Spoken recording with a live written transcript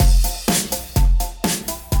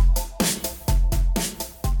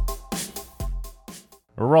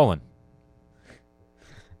rolling.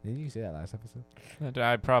 Didn't you say that last episode?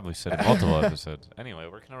 I probably said it multiple episodes. Anyway,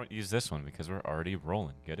 we're going to use this one because we're already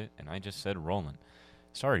rolling. Get it? And I just said rolling.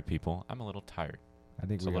 Sorry, people. I'm a little tired. I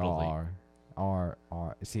think It's a we little all late.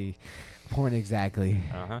 are. See, point exactly.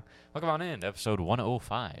 Uh-huh. Welcome on in to episode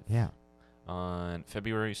 105 Yeah. on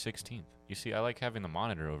February 16th. You see, I like having the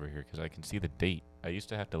monitor over here because I can see the date. I used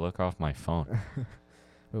to have to look off my phone.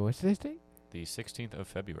 Wait, what's today's date? The 16th of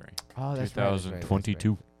February. Oh, that's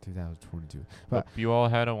 2022. 2022. Hope you all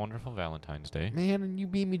had a wonderful Valentine's Day. Man, you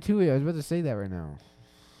beat me to it. I was about to say that right now.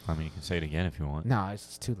 I mean, you can say it again if you want. No,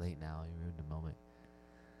 it's too late now. You ruined the moment.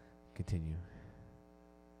 Continue.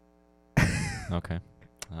 Okay.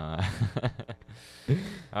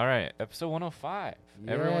 All right, episode 105.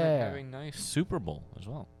 Everyone have a nice Super Bowl as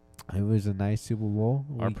well. It was a nice Super Bowl.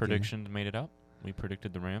 Our weekend. predictions made it up. We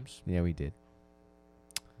predicted the Rams. Yeah, we did.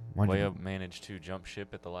 Leia managed to jump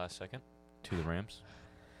ship at the last second to the Rams.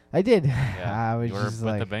 I did. Yeah, I was you were just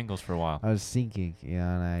with like, the Bengals for a while. I was sinking,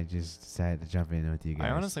 and I just decided to jump in with you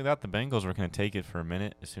guys. I honestly thought the Bengals were going to take it for a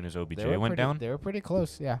minute as soon as OBJ They were went down. They were pretty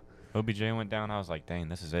close, yeah. OBJ went down. I was like, dang,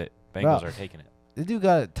 this is it. Bengals are taking it. The dude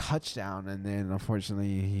got a touchdown, and then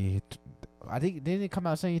unfortunately I think didn't it come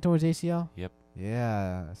out saying he tore his ACL? Yep.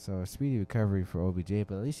 Yeah. So a speedy recovery for OBJ,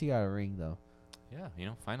 but at least he got a ring though. Yeah,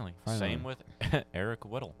 finally. Finally. Same with Eric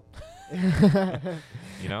Whittle.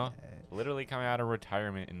 Literally coming out of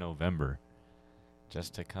retirement in November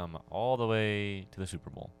just to come all the way to the Super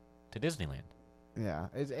Bowl, to Disneyland. Yeah,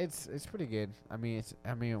 it's pretty good. I mean,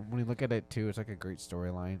 when you look at it too, it's like a great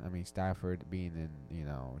storyline. I mean, Stafford being in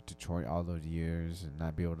Detroit all those years and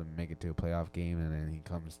not be able to make it to a playoff game, and then he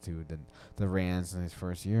comes to the Rams in his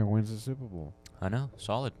first year and wins the Super Bowl. I know,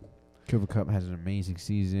 solid. Cooper Kupp has an amazing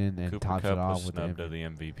season and Cooper tops Kupp it off was with snubbed of the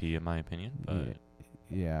MVP, in my opinion. But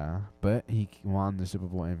yeah, but he won the Super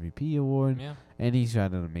Bowl MVP award, yeah. and he's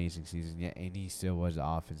had an amazing season. Yeah, and he still was the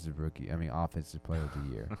offensive player of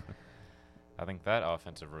the year. I think that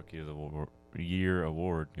Offensive Rookie of the Year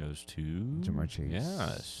award goes to Ja'Marr Chase.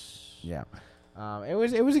 Yes. Yeah. It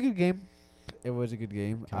was a good game. It was a good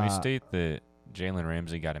game. Can we state that Jalen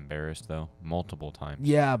Ramsey got embarrassed though multiple times?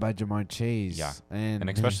 Yeah, by Ja'Marr Chase. Yeah. And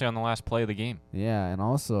especially on the last play of the game. yeah, and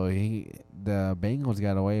also the Bengals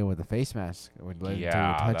got away with a face mask, which led to a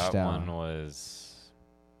touchdown. That one was.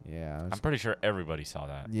 Yeah. I'm pretty sure everybody saw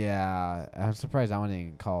that. Yeah, I'm surprised that one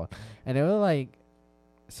didn't get called. And it was like.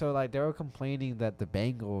 So, they were complaining that the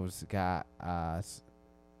Bengals got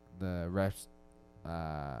the refs,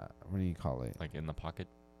 what do you call it? Like in the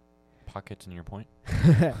pockets in your point?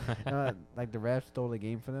 Like the refs stole the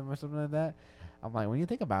game for them or something like that. I'm like, when you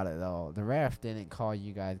think about it, though, the ref didn't call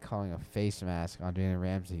you guys calling a face mask on Jalen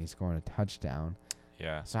Ramsey scoring a touchdown.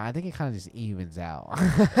 Yeah. So I think it kind of just evens out.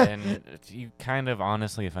 And you kind of,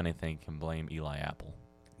 honestly, if anything, can blame Eli Apple.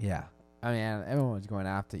 Yeah. I mean, everyone was going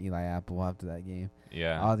after Eli Apple after that game.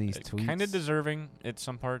 Yeah. All these tweets. Kind of deserving at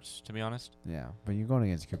some parts, to be honest. Yeah. But you're going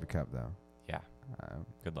against Cooper Kupp, though. Yeah.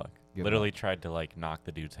 Good luck. Good Literally luck. tried to, knock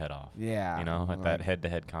the dude's head off. Yeah. At that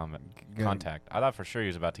head-to-head contact. I thought for sure he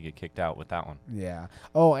was about to get kicked out with that one. Yeah.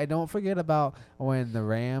 Oh, and don't forget about when the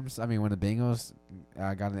Bengals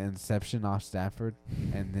got an interception off Stafford,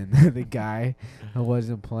 and then the guy who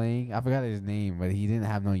wasn't playing, I forgot his name, but he didn't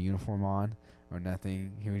have no uniform on or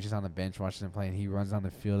nothing. He was just on the bench watching them play, and he runs on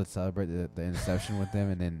the field to celebrate the interception with them,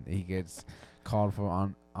 and then he gets called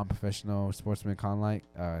for unprofessional sportsmanlike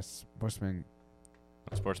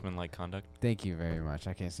conduct. Thank you very much.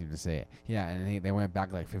 I can't seem to say it. Yeah, and they went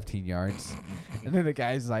back 15 yards. And then the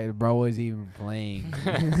guy's like, bro was even playing.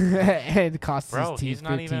 And it cost his team he's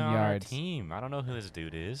not 15 even on our yards. team. I don't know who this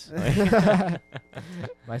dude is.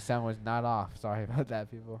 My sound was not off. Sorry about that,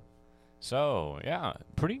 people. So, yeah,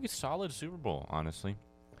 pretty solid Super Bowl, honestly.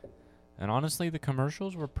 And honestly, the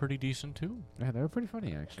commercials were pretty decent, too. Yeah, they were pretty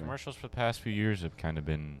funny, actually. Commercials for the past few years have kind of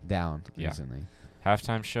been Down Yeah. recently.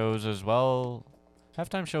 halftime shows as well.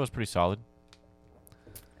 Halftime show was pretty solid.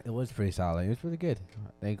 It was pretty solid. It was really good.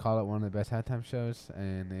 They called it one of the best halftime shows,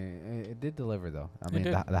 and it did deliver, though. I mean,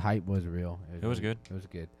 did. the hype was real. It was good. It was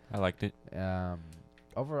good. I liked it.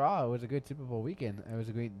 Overall, it was a good Super Bowl weekend. It was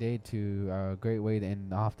a great day a great way to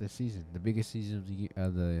end off the season, the biggest season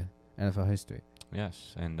of the NFL history.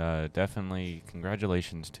 Yes, and definitely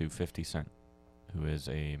congratulations to 50 Cent, who is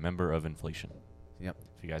a member of Inflation. Yep.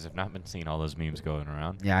 If you guys have not been seeing all those memes going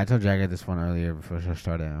around. Yeah, I told Jagger this one earlier before the show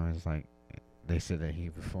started. I was like, they said that he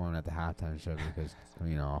performed at the halftime show because,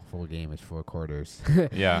 a full game is 4 quarters.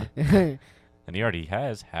 Yeah. And he already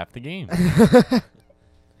has half the game.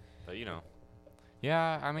 But,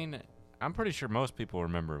 yeah, I mean, I'm pretty sure most people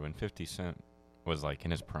remember when 50 Cent was,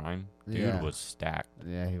 in his prime. Dude Yeah. was stacked,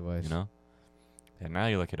 Yeah, he was. And now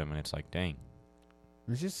you look at him and it's like, dang.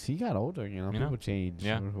 It's just he got older, you know. You know? People change,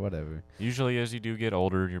 Yeah. or whatever. Usually, as you do get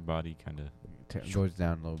older, your body kind of Goes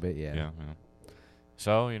down a little bit, yeah.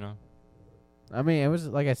 So I mean, it was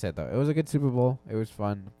like I said though. It was a good Super Bowl. It was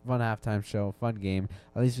fun halftime show, fun game.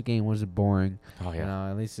 At least the game wasn't boring. Oh You yeah. know,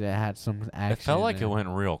 at least it had some action. It felt like and it went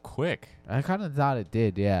real quick. I kind of thought it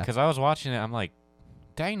did, yeah. Because I was watching it, I'm like,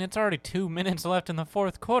 dang, it's already 2 minutes left in the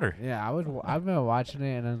fourth quarter. Yeah, I remember watching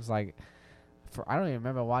it, and I was like, I don't even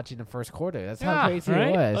remember watching the first quarter. That's how Yeah, crazy right?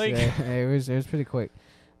 it was. Like- It was pretty quick.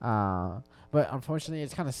 But unfortunately,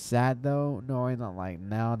 it's kind of sad though, knowing that like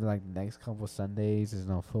now the next couple Sundays there's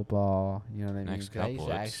no football. You know what I mean? Next 'Cause I used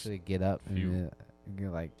couple, to it's actually get up few.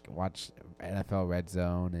 and like watch NFL Red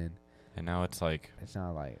Zone, and And now it's like, it's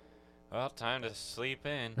not like, well, time to sleep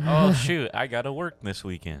in. Oh, shoot, I got to work this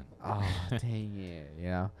weekend. oh dang it, you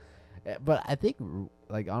know. But I think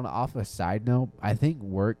like off a side note, I think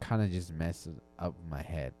work kind of just messes up my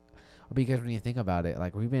head. Because when you think about it,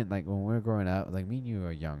 like we've been like when we were growing up, like me and you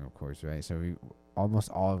were young, of course, right? So we almost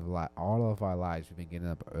all of our lives we've been getting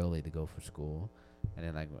up early to go for school, and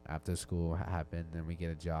then like after school happened, then we get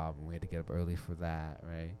a job and we had to get up early for that,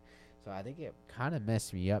 right? So I think it kind of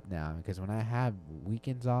messed me up now because when I have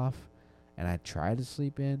weekends off and I try to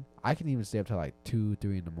sleep in, I can even stay up till like 2,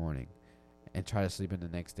 3 in the morning, and try to sleep in the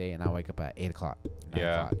next day, and I wake up at 8 o'clock, 9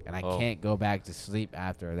 Yeah. o'clock, and I Oh. can't go back to sleep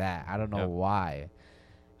after that. I don't know Yep. why.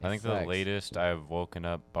 I It think the sucks. latest I've woken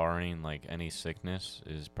up, barring like any sickness,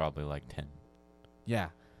 is probably like 10. Yeah.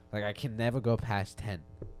 Like I can never go past 10.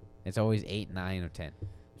 It's always 8, 9, or 10.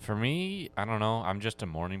 For me, I don't know. I'm just a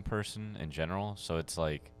morning person in general, so it's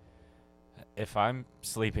like if I'm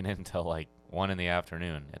sleeping in until like 1 in the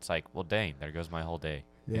afternoon, it's like, well, dang, there goes my whole day.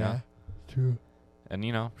 you know? True. And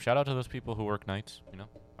shout out to those people who work nights.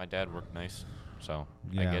 My dad worked nights, so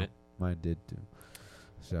I get it. Mine did too.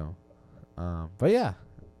 So, but yeah.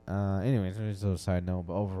 Anyways, there's a little side note,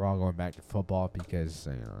 but overall, going back to football because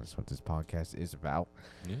that's what this podcast is about.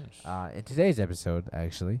 Yes. In today's episode,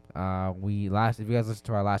 actually, if you guys listened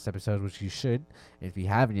to our last episode, which you should, if you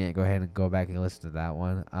haven't yet, go ahead and go back and listen to that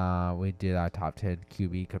one. We did our top 10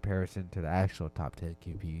 QB comparison to the actual top 10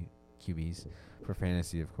 QBs for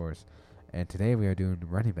fantasy, of course. And today we are doing the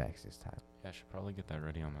running backs this time. Yeah, I should probably get that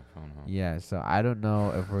ready on my phone. Huh? Yeah, so I don't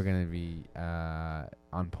know if we're gonna be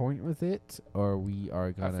on point with it or we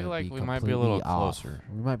are gonna. I feel like be we might be a little completely off. closer.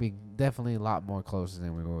 We might be definitely a lot more closer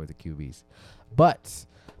than we were with the QBs. But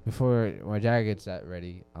before Jared gets that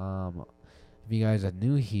ready, if you guys are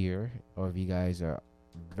new here or if you guys are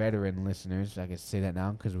veteran listeners, I can say that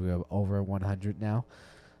now because we are over 100 now.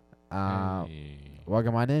 Hey.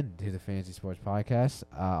 Welcome on in to the Fantasy Sports Podcast,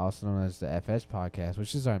 also known as the FS Podcast,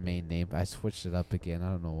 which is our main name. I switched it up again.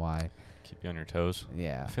 I don't know why. Keep you on your toes.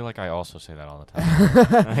 Yeah. I feel like I also say that all the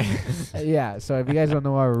time. Yeah, so if you guys don't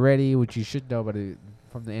know already, which you should know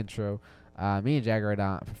from the intro, me and Jagger are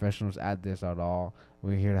not professionals at this at all.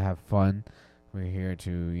 We're here to have fun. We're here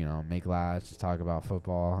to, make laughs, talk about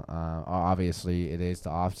football. Obviously, it is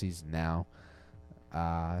the off season now.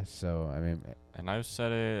 So, I mean... And I've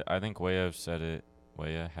said it. I think Weah have said it.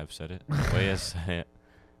 Weah said it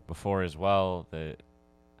before as well that,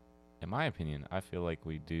 in my opinion, I feel like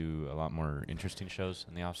we do a lot more interesting shows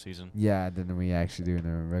in the off season. Yeah, than we actually do in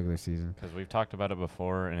the regular season. Because we've talked about it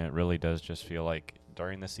before, and it really does just feel like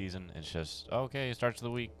during the season, it's just, okay, it starts of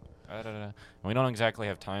the week. And we don't exactly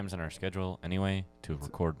have times in our schedule anyway to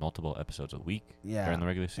record multiple episodes a week during the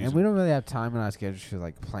regular season. And we don't really have time in our schedule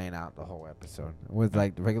to plan out the whole episode. With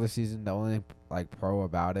the regular season, the only pro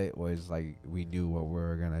about it was we knew what we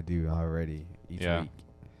were gonna do already each week.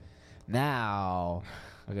 Now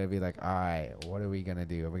we're gonna be all right, what are we gonna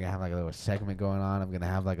do? We're gonna have a little segment going on. I'm gonna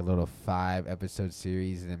have a little 5-episode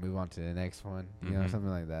series and then move on to the next one. You know, something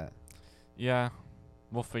like that. Yeah,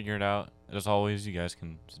 we'll figure it out. As always, you guys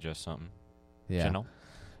can suggest something. Yeah. Channel.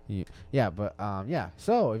 Yeah, but yeah.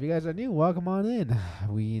 So if you guys are new, welcome on in.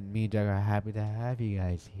 Me and Jagger are happy to have you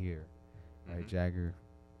guys here. Right, Jagger?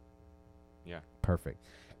 Yeah. Perfect.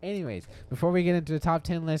 Anyways, before we get into the top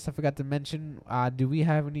 10 list, I forgot to mention, do we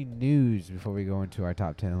have any news before we go into our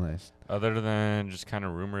top 10 list? Other than just kind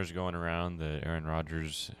of rumors going around that Aaron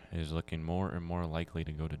Rodgers is looking more and more likely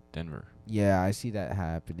to go to Denver. Yeah, I see that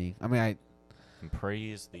happening. I mean, And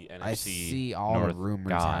praise the NFC I see all North the rumors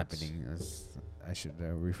gods. happening. I should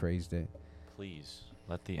have rephrased it. Please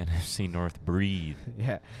let the NFC North breathe.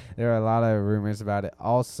 Yeah, there are a lot of rumors about it.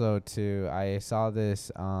 Also, too, I saw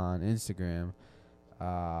this on Instagram,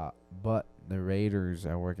 but the Raiders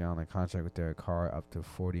are working on a contract with Derek Carr up to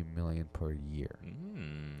 $40 million per year.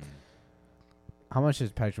 How much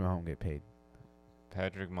does Patrick Mahomes get paid?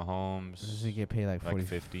 Patrick Mahomes. Does he get paid like 40,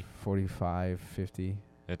 50? 45, 50?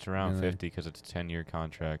 It's around 50 because it's a 10-year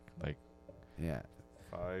contract. Like, yeah,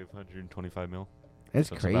 525 mil. It's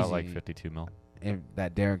so crazy. It's about like 52 mil. And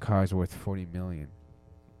that Derek Carr is worth 40 million,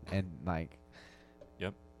 and like,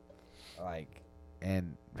 yep, like,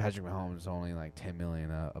 and Patrick Mahomes is only like 10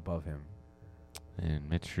 million above him. And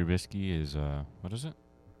Mitch Trubisky is what is it?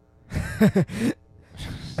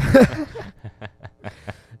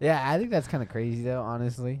 Yeah, I think that's kind of crazy though,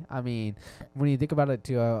 honestly. I mean, when you think about it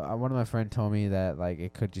too, one of my friends told me that like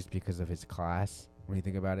it could just because of his class. When you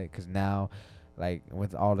think about it, because now, like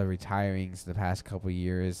with all the retirings the past couple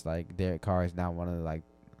years, like Derek Carr is now one of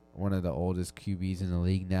the oldest QBs in the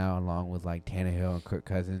league now, along with like Tannehill and Kirk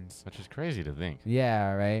Cousins. Which is crazy to think.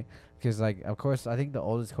 Yeah, right. Because like, of course, I think the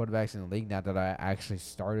oldest quarterbacks in the league now that are actually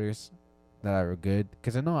starters that are good.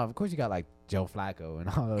 Because I know, of course, you got like Joe Flacco and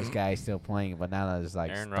all those guys still playing, but now there's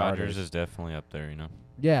like Aaron starters. Rodgers is definitely up there, you know.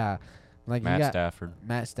 Yeah, like Matt you got Stafford.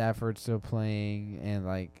 Matt Stafford still playing, and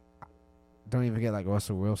like don't even forget like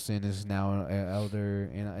Russell Wilson is now elder.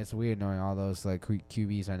 And it's weird knowing all those like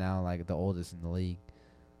QBs are now like the oldest in the league.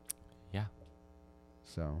 Yeah.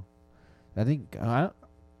 So, I think I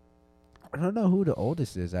don't know who the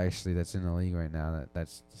oldest is actually that's in the league right now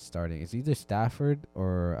that's starting. It's either Stafford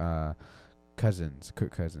or Cousins,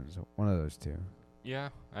 Kirk Cousins, one of those two. Yeah,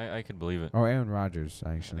 I could believe it. Or Aaron Rodgers,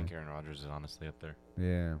 actually. I think Aaron Rodgers is honestly up there.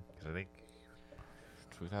 Yeah. Because I think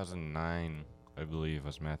 2009, I believe,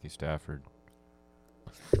 was Matthew Stafford.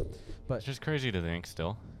 But it's just crazy to think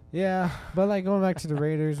still. Yeah, but like going back to the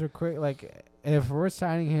Raiders real quick, like if we're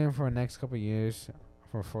signing him for the next couple of years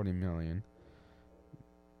for $40 million,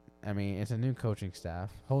 I mean it's a new coaching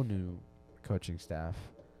staff, whole new coaching staff,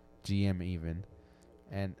 GM even,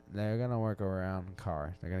 and they're gonna work around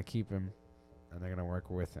Carr. They're gonna keep him, and they're gonna work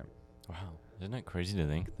with him. Wow, isn't it crazy to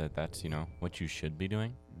think that that's what you should be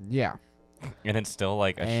doing? Yeah. And it's still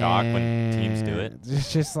like a shock when teams do it.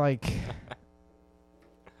 It's just like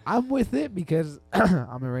I'm with it because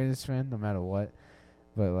I'm a Raiders fan no matter what.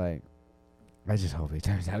 But like I just hope it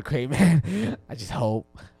turns out great, man. I just hope.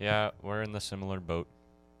 Yeah, we're in the similar boat.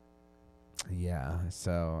 Yeah,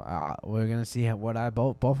 so we're gonna see what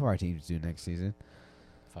both of our teams do next season.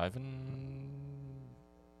 5 and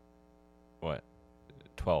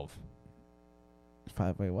 12.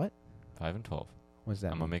 5. Wait, what? 5 and 12. What's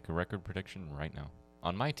that? I'm gonna make a record prediction right now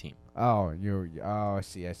on my team. Oh, I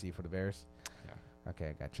see for the Bears. Yeah. Okay,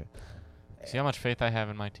 I gotcha. See how much faith I have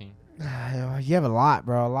in my team? You have a lot,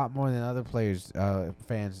 bro. A lot more than other players,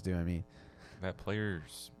 fans do. I mean, that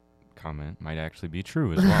player's comment might actually be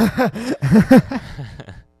true as well.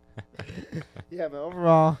 Yeah, but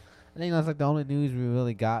overall, I think that's like the only news we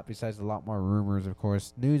really got. Besides a lot more rumors, of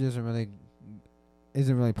course. News isn't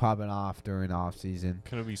really popping off during the off season.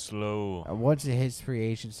 Gonna be slow. Once it hits free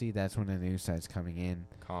agency, that's when the news starts coming in.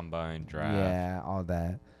 Combine, draft. Yeah, all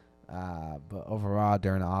that. But overall,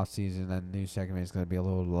 during the off season, that news segment is gonna be a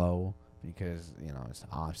little low because it's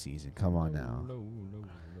off season. Come on now.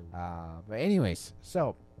 But anyways,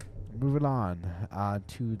 so moving on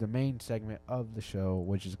to the main segment of the show,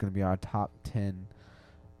 which is gonna be our top 10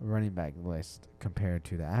 running back list compared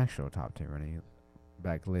to the actual top 10 running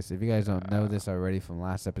back list. If you guys don't know this already from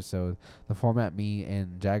last episode, the format me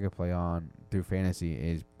and Jagger play on through fantasy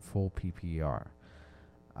is full PPR.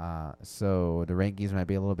 So the rankings might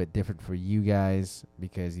be a little bit different for you guys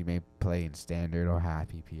because you may play in standard or half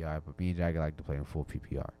PPR, but me and Jagger like to play in full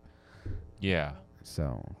PPR. Yeah.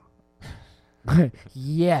 So,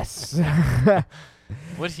 yes.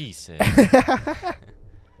 What he said.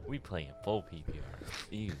 We play in full PPR.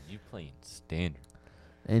 You play in standard.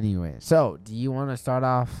 Anyway, so do you want to start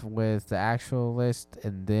off with the actual list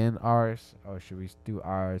and then ours, or should we do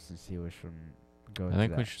ours and see which one goes? I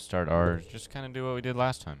think we should start ours. Just kind of do what we did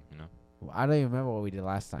last time, Well, I don't even remember what we did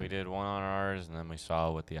last time. We did one on ours, and then we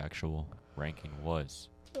saw what the actual ranking was.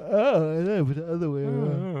 Oh, I know, but the other way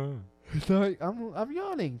around. Sorry, I'm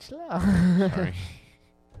yawning. Chill out. Sorry.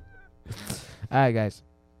 All right, guys.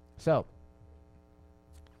 So,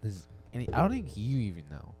 I don't think you even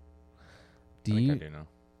know. I think I do know.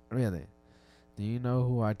 Really? Do you know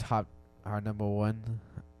who our number one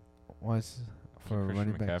was for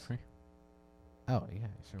running backs? McCaffrey? Oh yeah,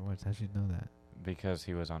 sure was. How'd you know that? Because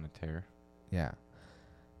he was on a tear. Yeah,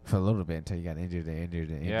 for a little bit until you got injured.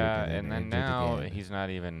 Yeah, and then now again. he's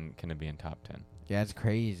not even gonna be in top 10. Yeah, it's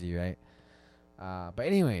crazy, right? But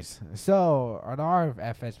anyways, so on our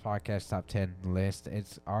FS podcast top 10 list,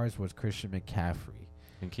 ours was Christian McCaffrey.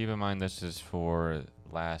 And keep in mind this is for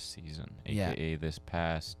last season, aka this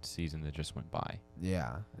past season that just went by.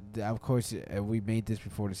 Yeah, of course we made this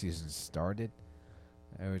before the season started,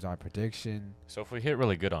 It was our prediction. So if we hit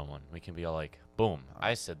really good on one, we can be all like, boom,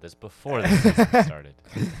 I said this before the season started.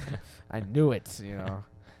 I knew it, you know.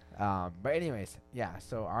 But anyways, yeah.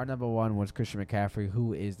 So our number one was Christian McCaffrey,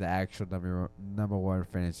 who is the actual number one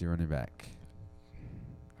fantasy running back.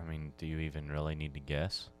 I mean, do you even really need to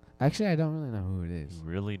guess? Actually, I don't really know who it is. You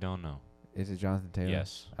really don't know. Is it Jonathan Taylor?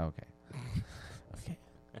 Yes. Okay. Okay.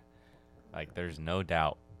 Like, there's no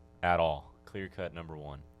doubt at all. Clear cut number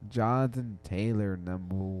one. Jonathan Taylor,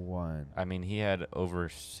 number one. I mean, he had over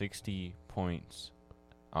 60 points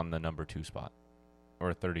on the number 2 spot.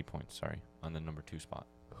 Or 30 points, sorry, on the number 2 spot.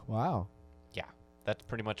 Wow. Yeah, that's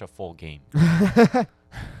pretty much a full game.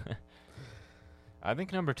 I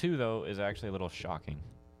think number 2, though, is actually a little shocking.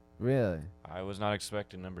 Really? I was not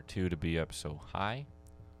expecting number 2 to be up so high.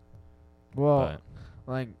 Well,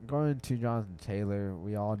 like going to Jonathan Taylor,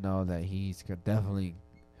 we all know that he's definitely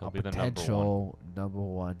he'll a be the potential number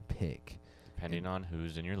one pick. Depending on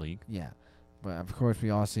who's in your league. Yeah. But of course,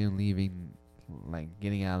 we all see him leaving, like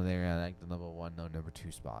getting out of there at like the number one, no number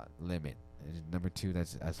 2 spot limit. Number 2,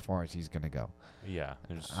 that's as far as he's going to go. Yeah.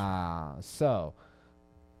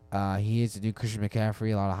 He is the new Christian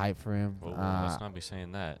McCaffrey. A lot of hype for him. Well, let's not be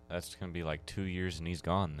saying that. That's going to be like 2 years and he's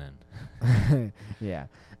gone then. Yeah.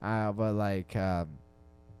 But like, have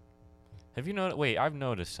you noticed? Wait, I've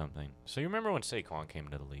noticed something. So you remember when Saquon came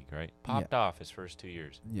to the league, right? Popped off his first 2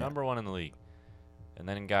 years. Yeah. Number 1 in the league. And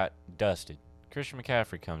then got dusted. Christian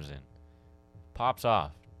McCaffrey comes in. Pops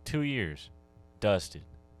off. 2 years. Dusted.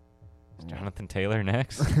 Is Jonathan Taylor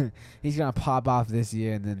next? He's going to pop off this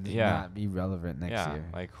year and then not be relevant next year.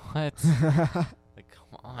 Like, what? Like,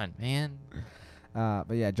 come on, man.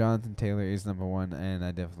 But yeah, Jonathan Taylor is number 1,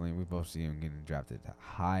 and we both see him getting drafted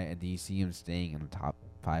high. And do you see him staying in the top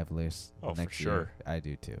 5 list next year? Sure. I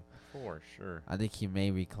do too. For sure. I think he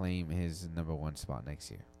may reclaim his number 1 spot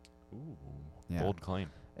next year. Ooh, yeah. Bold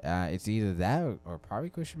claim. It's either that or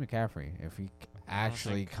probably Christian McCaffrey if he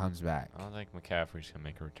actually comes back. I don't think McCaffrey's gonna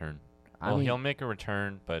make a return. I mean, he'll make a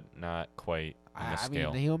return, but not quite on the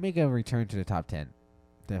scale. I mean, he'll make a return to the top 10,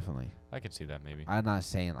 definitely. I could see that maybe. I'm not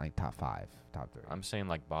saying like top 5, top 3. I'm saying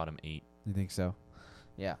like bottom 8. You think so?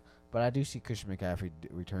 Yeah, but I do see Christian McCaffrey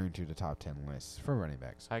returning to the top 10 list for running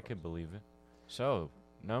backs. I could believe it. So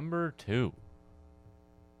number 2.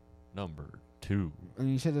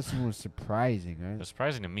 And you said this one was surprising, right? It's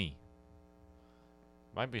surprising to me.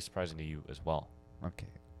 Might be surprising to you as well. Okay.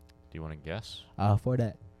 Do you want to guess? For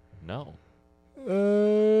that. No.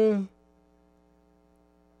 Dalvin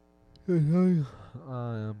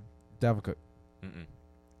Cook. Mm-mm.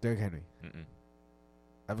 Derrick Henry. Mm-mm.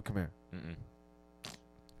 Alvin Kamara. Mm-mm.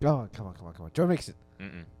 Oh, come on. Joe Mixon.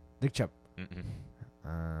 Mm-mm. Nick Chubb. Mm-mm.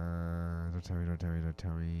 Don't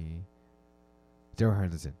tell me. Daryl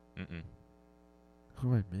Henderson. Mm-mm.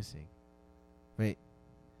 Who am I missing? Wait.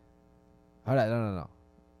 Hold on, no.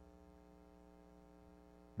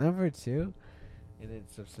 Number 2? And then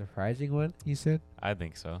some surprising one, you said? I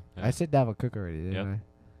think so. Yeah. I said Dalvin Cook already, didn't Yep. I?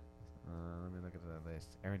 Let me look at the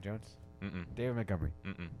list. Aaron Jones? Mm-mm. David Montgomery.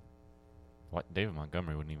 Mm-mm. What? David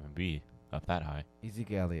Montgomery wouldn't even be up that high.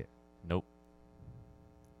 Ezekiel Elliott. Nope.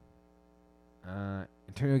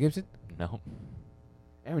 Antonio Gibson? No.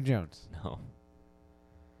 Aaron Jones. No.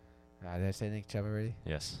 Did I say Nick Chubb already?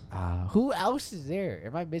 Yes. Who else is there?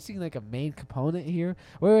 Am I missing like a main component here?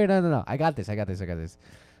 Wait, no. I got this. I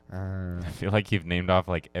feel like you've named off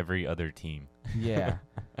like every other team. Yeah.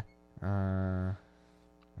 I'm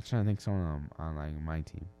trying to think someone on like my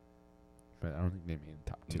team, but I don't think they made the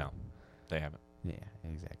top 2. No, they haven't. Yeah,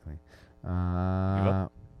 exactly. Give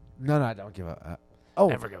up? No, I don't give up.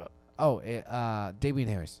 Never give up. Damian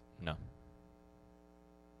Harris. No.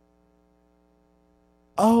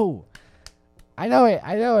 Oh, I know it.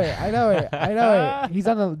 He's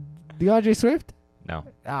on the DeAndre Swift. No.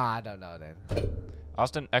 I don't know then.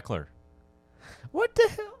 Austin Eckler. What the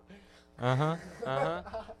hell?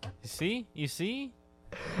 You see?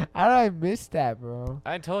 How did I miss that, bro?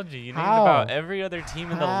 I told you. You named How? about every other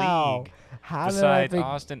team in the league How besides did I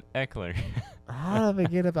Austin Eckler. How did I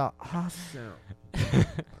forget about Austin?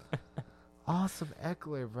 Awesome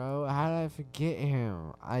Eckler, bro. How did I forget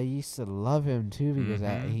him? I used to love him too because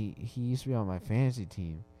he used to be on my fantasy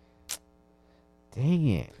team. Dang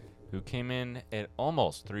it. Who came in at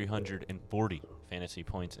almost 340 fantasy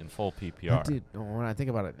points in full PPR. Dude, when I think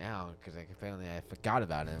about it now, because apparently I forgot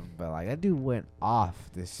about him, but like that dude went off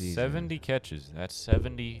this season. 70 catches. That's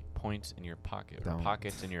 70 points in your pocket, or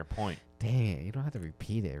pockets in your point. Dang it, you don't have to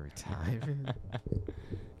repeat it every time.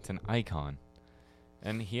 It's an icon.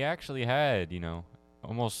 And he actually had,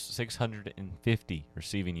 almost 650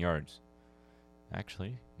 receiving yards.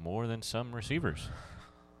 Actually, more than some receivers.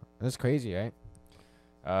 That's crazy, right?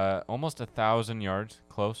 Almost 1,000 yards.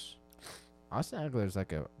 Close. Austin Eckler is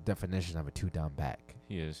like a definition of a two-down back.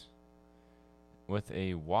 He is. With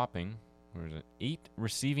a whopping, 8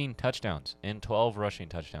 receiving touchdowns and 12 rushing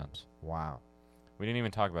touchdowns. Wow. We didn't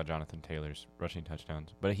even talk about Jonathan Taylor's rushing touchdowns,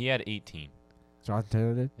 but he had 18. Jonathan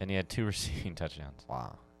Taylor did? And he had 2 receiving touchdowns.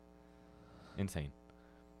 Wow. Insane.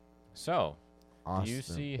 So, Austin. do you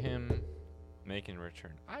see him making a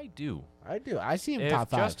return? I do. I see him If top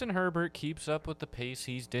 5. Justin Herbert keeps up with the pace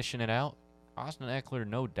he's dishing it out, Austin Eckler,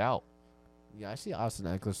 no doubt. Yeah, I see Austin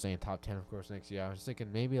Eckler staying top 10, of course, next year. I was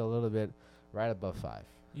thinking maybe a little bit right above 5.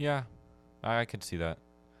 Yeah, I could see that.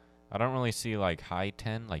 I don't really see like high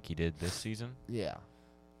 10 like he did this season. Yeah.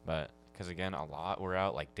 But because again, a lot were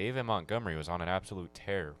out. Like David Montgomery was on an absolute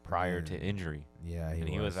tear prior to injury. Yeah,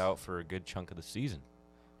 he was out for a good chunk of the season,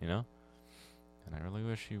 you know. And I really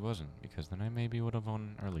wish he wasn't, because then I maybe would have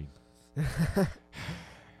won our league.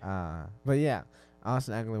 But yeah,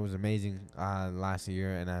 Austin Eckler was amazing last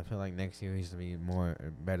year, and I feel like next year he's gonna be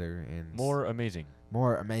better and more amazing.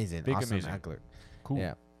 Big Austin amazing. Eckler. Cool.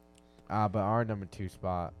 Yeah. But our number 2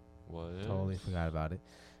 spot, was totally forgot about it.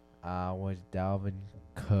 Was Dalvin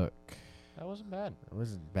Cook. That wasn't bad. It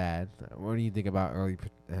wasn't bad. What do you think about early,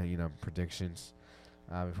 predictions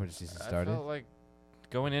before the season started? I felt like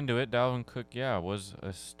going into it, Dalvin Cook, was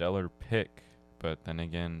a stellar pick. But then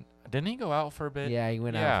again, didn't he go out for a bit? Yeah, he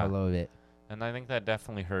went out for a little bit. And I think that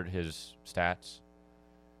definitely hurt his stats.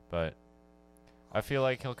 But I feel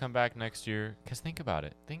like he'll come back next year. Because think about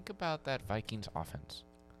it. Think about that Vikings offense.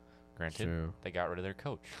 Granted, they got rid of their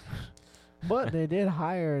coach. But they did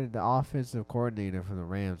hire the offensive coordinator for the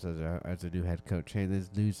Rams as a new head coach. Hey, this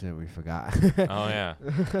news that we forgot. Oh, yeah.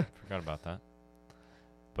 Forgot about that.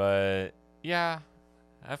 But, yeah,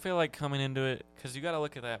 I feel like coming into it, because you got to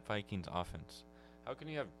look at that Vikings offense. How can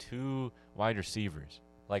you have 2 wide receivers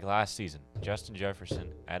like last season? Justin Jefferson,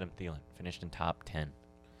 Adam Thielen finished in top 10.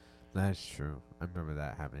 That's true. I remember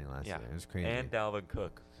that happening last year. It was crazy. And Dalvin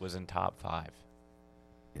Cook was in top 5.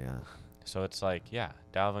 Yeah. So it's like,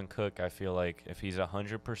 Dalvin Cook, I feel like if he's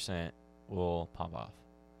 100%, will pop off.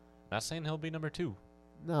 Not saying he'll be number 2.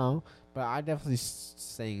 No, but I definitely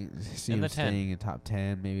see him staying in top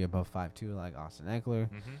 10, maybe above 5 too, like Austin Eckler.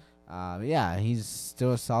 Mm-hmm. Yeah, he's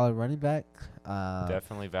still a solid running back.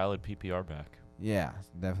 Definitely valid PPR back. Yeah,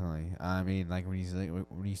 definitely. I mean, like when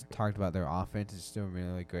he's talked about their offense, it's still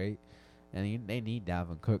really great, and they need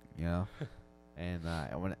Dalvin Cook, you know. And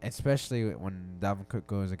especially when Dalvin Cook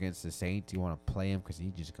goes against the Saints, you want to play him because he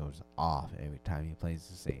just goes off every time he plays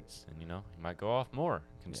the Saints. And, he might go off more,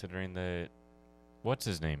 considering that what's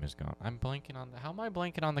his name is gone. I'm blanking on how am I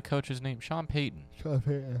blanking on the coach's name? Sean Payton.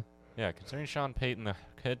 Yeah, considering Sean Payton, the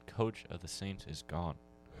head coach of the Saints, is gone.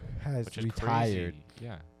 Which is Crazy. retired.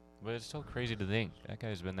 Yeah, but it's still crazy to think. That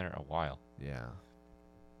guy's been there a while. Yeah.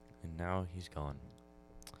 And now he's gone.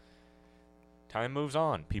 Time moves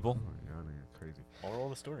on, people. Oh my God, man, crazy. Moral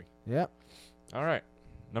of the story. Yep. All right.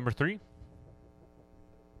 Number 3?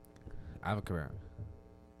 Alvin Kamara.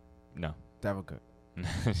 No. Dalvin Cook.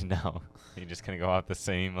 No. You're just going to go out the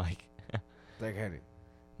same, like... Derrick Henry.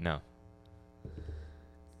 No.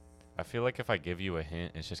 I feel like if I give you a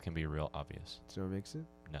hint, it's just going to be real obvious. Joe Mixon?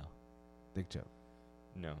 No. Nick Chubb.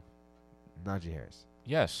 No. Najee Harris.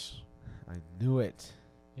 Yes. I knew it.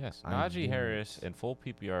 Yes. Najee Harris in full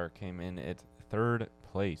PPR came in at 3rd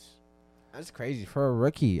place. That's crazy for a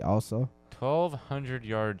rookie also. 1,200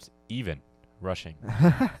 yards even rushing.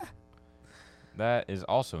 That is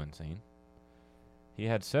also insane. He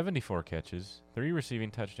had 74 catches, 3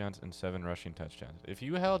 receiving touchdowns, and 7 rushing touchdowns. If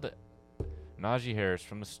you held Najee Harris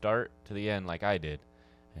from the start to the end like I did,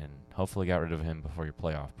 and hopefully got rid of him before your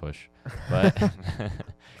playoff push, but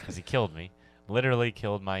because he killed me, literally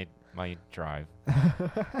killed my drive.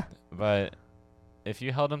 But if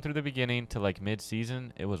you held him through the beginning to like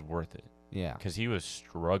mid-season, it was worth it. Yeah. Because he was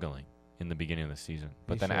struggling in the beginning of the season.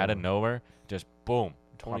 But then out of nowhere, just boom,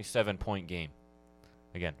 27-point game.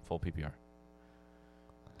 Again, full PPR.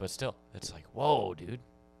 But still, it's like, whoa, dude.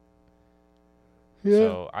 Yeah.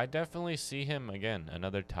 So I definitely see him, again,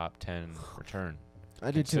 another top 10 return.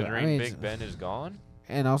 I did too. Considering Big Ben is gone.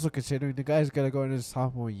 And also considering the guy's got to go into his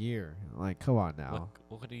sophomore year. Like, come on now.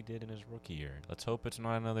 Look what he did in his rookie year. Let's hope it's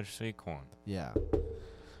not another Saquon. Yeah.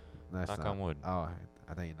 Knock on wood. Oh,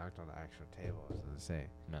 I thought you knocked on the actual table. I was going to say.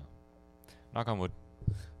 No. Knock on wood.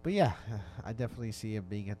 But yeah, I definitely see him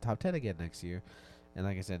being a top 10 again next year. And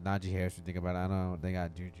like I said, Najee Harris, you think about it, I know they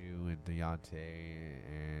got Juju and Deontay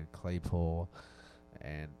and Claypool.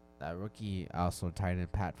 And that rookie also tight end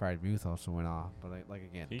Pat Freiermuth also went off. But like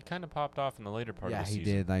again. He kind of popped off in the later part of the season. Yeah,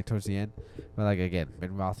 he did, like towards the end. But like again,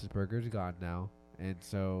 Ben Roethlisberger's gone now. And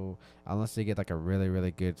so, unless they get like a really,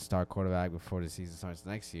 really good star quarterback before the season starts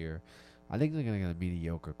next year, I think they're gonna get a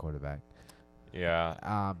mediocre quarterback.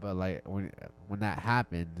 Yeah. But like when that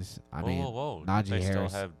happens, I mean, Whoa. Najee They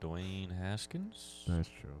Harris. still have Dwayne Haskins. That's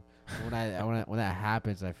true. When that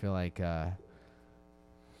happens, I feel like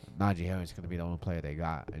Najee Harris is gonna be the only player they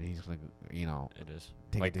got, and he's gonna, It is.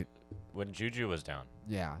 take Like it. when Juju was down.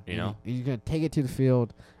 Yeah, You know? he's gonna take it to the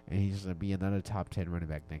field, and he's gonna be another top 10 running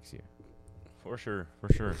back next year. For sure.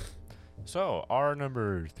 So our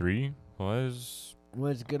number 3 was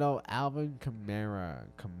Good old Alvin Kamara,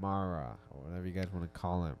 or whatever you guys want to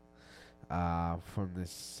call him, from the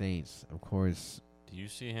Saints, of course. Do you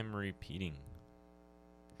see him repeating?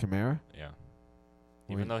 Kamara? Yeah.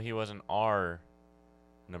 Even though he wasn't our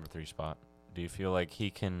number 3 spot, do you feel like he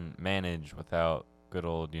can manage without good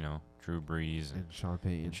old, Drew Brees And Sean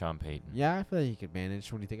Payton. Yeah, I feel like he could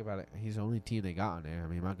manage. When you think about it, he's the only team they got on there. I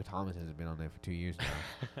mean, Michael Thomas hasn't been on there for 2 years now.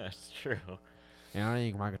 That's true. And I don't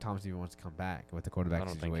think Michael Thomas even wants to come back with the quarterback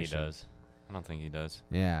situation. I don't think he does.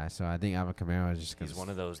 Yeah, so I think Alvin Kamara is just going to... He's one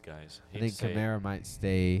of those guys. I think Kamara might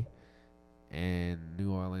stay in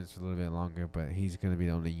New Orleans for a little bit longer, but he's going to be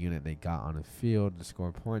the only unit they got on the field to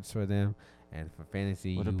score points for them. And for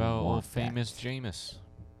fantasy, what you about want old famous Jameis?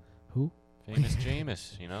 Who? Famous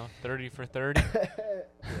Jameis, 30 for 30.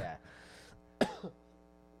 Yeah.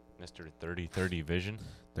 Mr. 30-30 vision.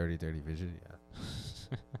 30-30 vision,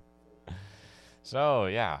 yeah. So,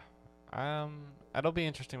 yeah. It'll be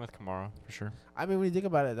interesting with Kamara, for sure. I mean, when you think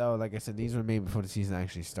about it, though, like I said, these were made before the season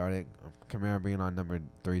actually started. Kamara being on number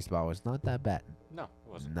 3 spot was not that bad. No,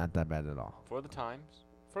 it wasn't. Not that bad at all. For the times,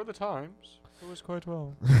 it was quite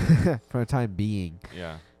well. For the time being.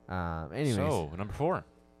 Yeah. Anyways. So, number 4.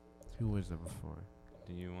 Who was number 4?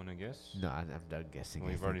 Do you want to guess? No, I'm done guessing.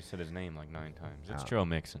 We've already said his name like 9 times. It's Oh. Joe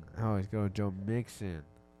Mixon. Oh, let's go with Joe Mixon.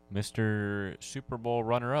 Mr. Super Bowl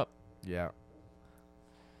runner-up. Yeah.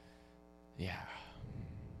 Yeah.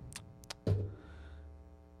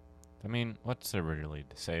 I mean, what's there really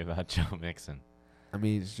to say about Joe Mixon? I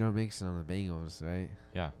mean, it's Joe Mixon on the Bengals, right?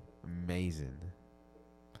 Yeah. Amazing.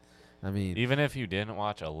 I mean, Even if you didn't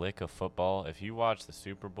watch a lick of football, if you watched the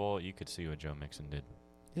Super Bowl, you could see what Joe Mixon did.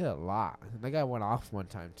 he did a lot. That guy went off one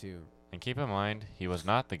time, too. And keep in mind, he was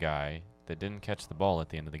not the guy that didn't catch the ball at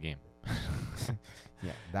the end of the game.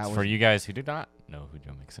 Yeah, that was For you guys who do not know who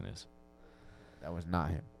Joe Mixon is. That was not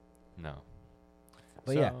him. No.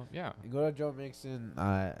 But So, yeah. You go to Joe Mixon.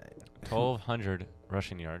 1,200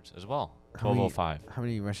 rushing yards as well. How many- 1,205. How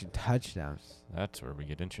many rushing touchdowns? That's where we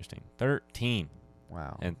get interesting. 13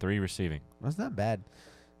 Wow. and 3 receiving. That's not bad.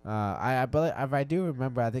 I do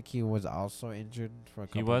remember. I think he was also injured for a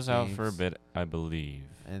couple. He was of out for a games, bit, I believe.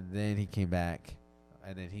 and then he came back.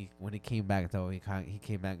 And then when he came back though, he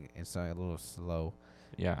came back and started a little slow.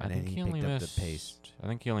 Yeah, I And then think he he only picked up the missed. pace. I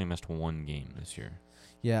think he only missed 1 game this year.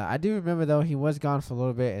 Yeah, I do remember though he was gone for a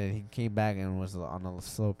little bit, and he came back and was on a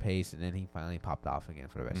slow pace, and then he finally popped off again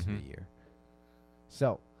for the rest of Mhm. the year.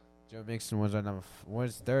 So, Joe Mixon was our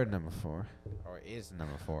was third number 4, or is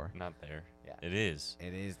number 4. Not there. Yeah. It is.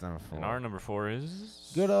 It is number 4. And our number 4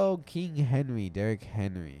 is Good old King Henry, Derrick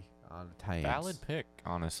Henry on the Titans. valid pick,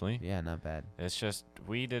 honestly. Yeah, not bad. It's just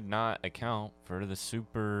we did not account for the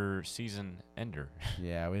super season ender.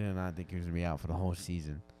 Yeah, we did not think he was gonna be out for the whole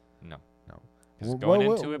season. No. No. Because Wh- going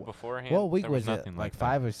what- into it what- beforehand, What week there was it? nothing Like that.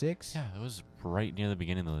 5 or 6? Yeah, it was right near the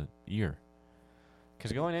beginning of the year.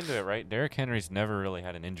 Because going into it, right, Derrick Henry's never really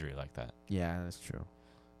had an injury like that. Yeah, that's true.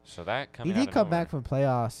 So that He coming did out of come back nowhere- from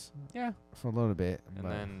playoffs Yeah, for a little bit, and but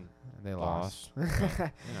then they lost. lost.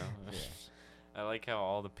 but, I like how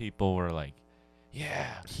all the people were like,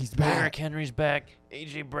 "Yeah, He's Derrick back. Henry's back,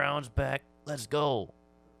 AJ Brown's back, let's go,"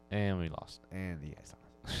 and we lost. And you guys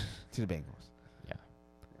lost to the Bengals.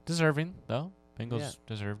 Deserving though, Bengals Yeah.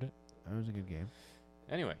 deserved it. That was a good game.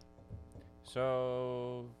 Anyway,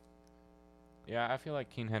 so yeah, I feel like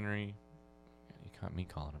King Henry. You caught me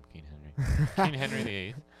calling him King Henry. King Henry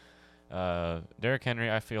the 8th. Derrick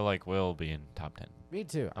Henry, I feel like will be in top 10. Me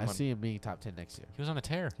too. I'm I on- see him being top 10 next year. He was on a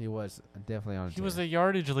tear. He was definitely on. He was the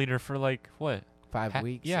yardage leader for like what? 5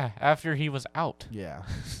 weeks. Yeah, after he was out. Yeah.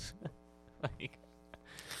 Like,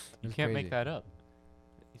 you It's can't crazy. make that up.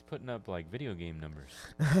 He's putting up like video game numbers.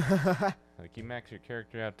 Like you max your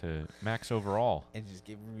character out to max overall. And just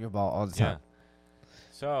give him your ball all the Yeah. time.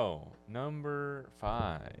 So number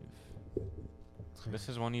 5. This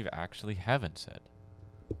is one you actually haven't said.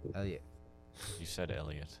 Elliot. You said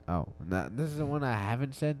Elliott. Oh, this is the one I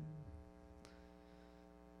haven't said.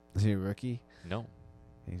 Is he a rookie? No,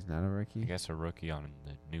 He's not a I rookie. guess a rookie on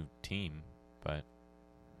the new team, but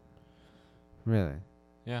Really?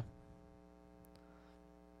 yeah.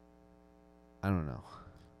 I don't know.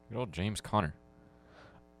 Good old James Conner.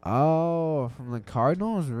 Oh, from the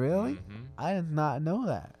Cardinals, really? Mm-hmm. I did not know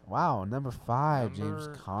that. Wow, number 5, James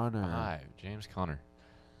Conner. 5, James Conner.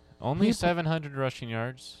 Only 700 rushing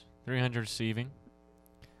yards, 300 receiving.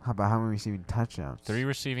 How about how many receiving touchdowns? 3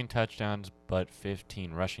 receiving touchdowns, but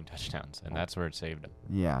 15 rushing touchdowns, and that's where it saved him.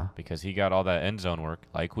 Yeah. Because he got all that end zone work,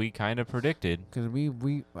 like we kind of predicted. Because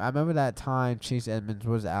I remember that time Chase Edmonds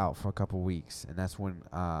was out for a couple weeks, and that's when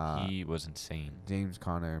He was insane. James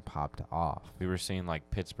Conner popped off. We were seeing like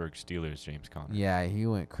Pittsburgh Steelers James Conner. Yeah, he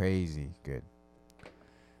went crazy. Good.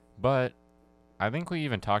 But I think we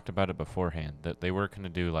even talked about it beforehand, that they were going to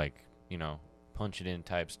do like, punch it in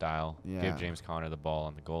type style, give James Conner the ball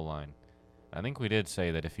on the goal line. I think we did say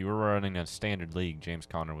that if you were running a standard league, James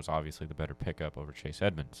Conner was obviously the better pickup over Chase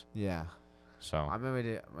Edmonds. Yeah. So I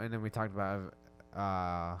remember and then we talked about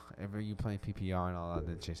if you playing PPR and all that,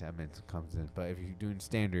 then Chase Edmonds comes in. But if you're doing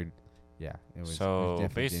standard, yeah, it was. So it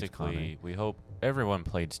was basically, we hope everyone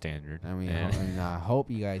played standard. And I hope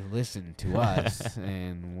you guys listen to us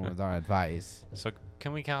and with our advice. So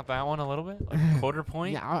can we count that one a little bit, like a quarter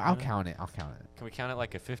point? Yeah, I'll count it. I'll count it. Can we count it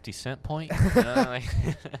like a 50-cent point?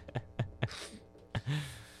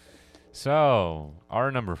 So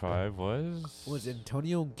our number 5 was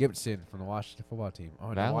Antonio Gibson from the Washington football team.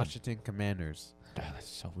 Oh, the Washington Commanders. Oh, that's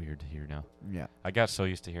so weird to hear now. Yeah. I got so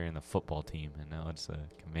used to hearing the football team, and now it's the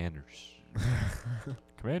Commanders.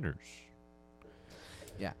 Commanders.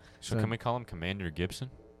 Yeah. So can we call him Commander Gibson?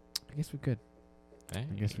 I guess we could. Hey.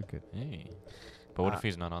 I guess we could. Hey. But what if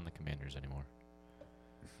he's not on the Commanders anymore?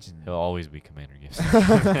 He'll always be Commander Gibson.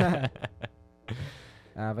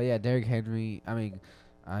 But yeah, Derrick Henry.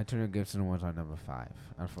 Antonio Gibson was our number 5.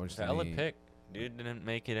 Unfortunately, valid pick. Dude didn't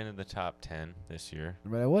make it into the top 10 this year.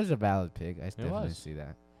 But it was a valid pick. I definitely see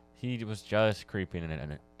that. He was just creeping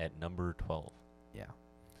in at number 12. Yeah.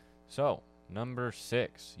 So, number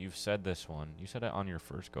 6. You've said this one. You said it on your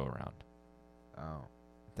first go-around. Oh.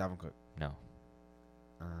 Dalvin Cook. No.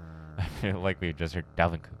 I feel like we just heard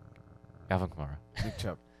Dalvin Cook. Alvin Kamara. Nick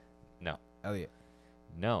Chubb. No. Elliott.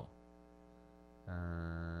 No.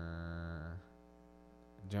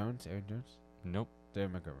 Jones? Aaron Jones? Nope.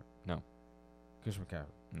 David Montgomery? No. Christian McCaffrey?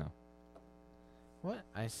 No. What?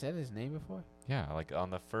 I said his name before? Yeah, like on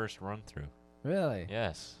the first run-through. Really?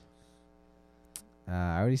 Yes.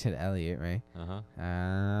 I already said Elliott, right? Uh-huh.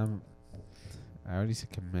 I already said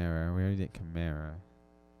Kamara. We already did Kamara.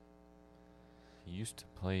 He used to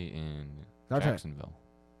play in Not Jacksonville.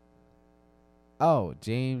 Oh,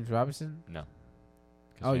 James Robinson? No.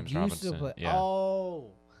 Oh, James you used Robinson, to play. yeah. Oh.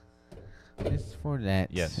 It's Fournette.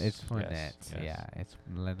 Yes. It's Fournette. Yes. Yeah, it's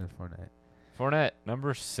Leonard Fournette. Fournette,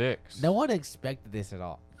 number 6. No one expected this at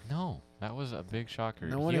all. No, that was a big shocker.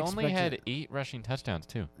 No one he only had expected- 8 rushing touchdowns,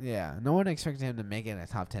 too. Yeah, no one expected him to make it in the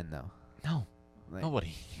top 10, though. No, Like,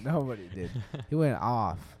 nobody. Nobody did. He went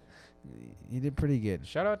off. He did pretty good.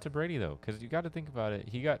 Shout out to Brady, though, because you got to think about it.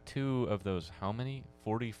 He got 2 of those, how many?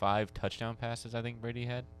 45 touchdown passes I think Brady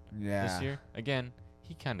had this year. Again,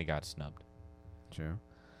 he kind of got snubbed. True.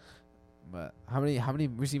 But how many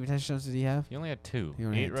receiving touchdowns did he have? He only had 2. He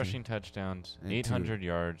only 8 had 2. rushing touchdowns, And 800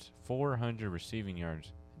 yards, 400 receiving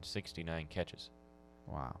yards, and 69 catches.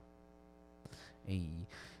 Wow. Hey.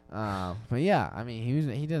 But yeah, I mean,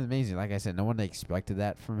 he did amazing. Like I said, no one expected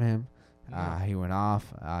that from him. He went off.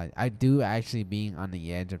 I do actually being on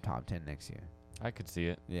the edge of top 10 next year. I could see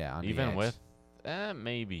it. Yeah, on even the edge. with,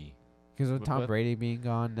 maybe. Because with Tom Brady being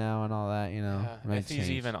gone now and all that, you know. If he's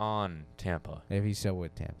even on Tampa. If he's still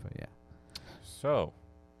with Tampa, yeah. So,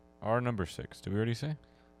 our number 6. Did we already say?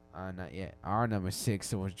 Not yet. Our number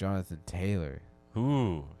 6 was Jonathan Taylor.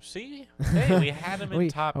 Ooh, see? Hey, we had him in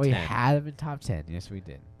top 10. We had him in top 10. Yes, we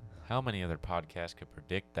did. How many other podcasts could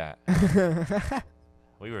predict that?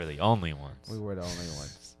 We were the only ones. We were the only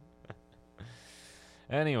ones.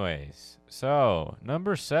 Anyways, so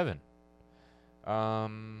number 7.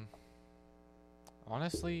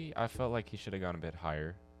 Honestly, I felt like he should have gone a bit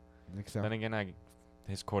higher. Think so? Then again,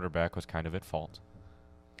 his quarterback was kind of at fault.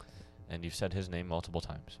 And you've said his name multiple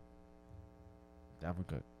times. Dalvin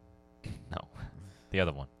Cook. No. The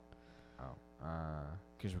other one. Oh.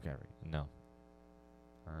 Christian McCaffrey. No.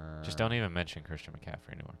 Just don't even mention Christian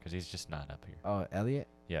McCaffrey anymore because he's just not up here. Oh, Elliott?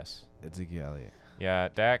 Yes. Ezekiel Elliott. Yeah,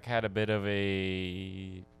 Dak had a bit of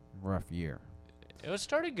a rough year. It was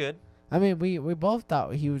started good. I mean, we both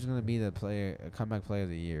thought he was going to be the comeback player of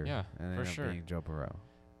the year. Yeah, and for ended up sure. being Joe Burrow.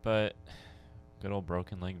 But good old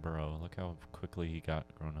broken leg Burrow. Look how quickly he got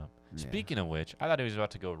grown up. Yeah. Speaking of which, I thought he was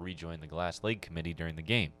about to go rejoin the glass leg committee during the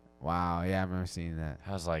game. Wow, yeah, I remember seeing that.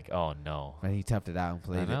 I was like, oh no. But he toughed it out and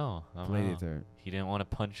played I Played know. it through. He didn't want to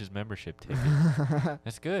punch his membership ticket.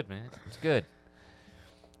 That's good, man. It's good.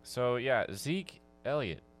 So yeah, Zeke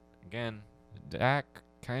Elliott again. Dak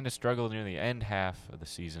kind of struggled near the end half of the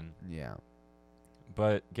season. Yeah.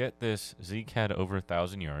 But get this, Zeke had over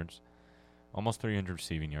 1,000 yards, almost 300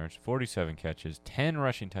 receiving yards, 47 catches, 10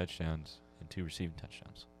 rushing touchdowns, and 2 receiving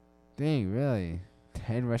touchdowns. Dang, really?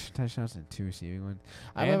 10 rushing touchdowns and 2 receiving ones.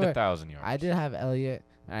 I And remember 1,000 yards. I did have Elliott,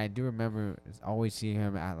 and I do remember always seeing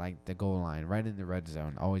him at like the goal line, right in the red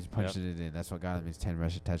zone, always punching it in. That's what got him his 10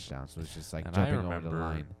 rushing touchdowns. Was just like And jumping I over the remember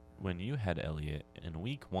line. when you had Elliott in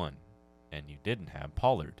week 1, and you didn't have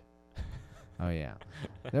Pollard. Oh yeah,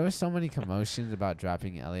 there was so many commotions about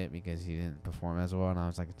dropping Elliott because he didn't perform as well, and I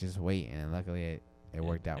was like, just wait. And luckily, it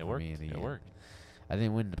worked out for me in the end. It worked. I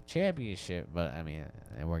didn't win the championship, but I mean,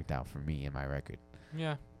 it worked out for me in my record.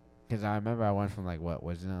 Yeah. Because I remember I went from like what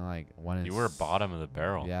wasn't it like 1 and You were bottom of the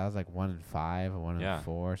barrel. Yeah, I was like 1-5 or 1-4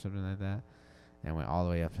 or something like that, and went all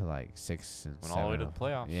the way up to like 6 and 7. Went all the way to the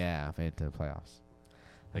playoffs. Yeah, made it to the playoffs.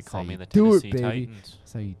 They That's call how me you the do it, Tennessee baby. Titans.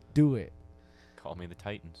 That's how you do it. Call me the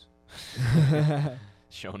Titans.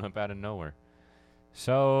 Showing up out of nowhere.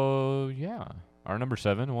 So yeah, our number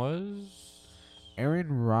 7 was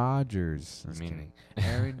Aaron Rodgers. I mean- Kidding.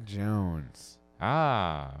 Aaron Jones.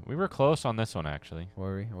 we were close on this one actually.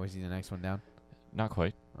 Were we? Or was he the next one down? Not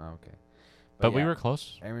quite, Oh, okay. but we yeah, were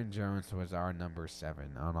close. Aaron Jones was our number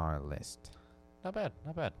 7 on our list. Not bad,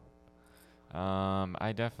 not bad.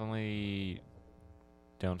 I definitely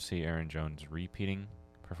don't see Aaron Jones repeating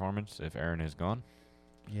performance if Aaron is gone,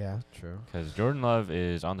 Yeah, true. because Jordan Love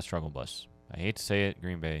is on the struggle bus. I hate to say it,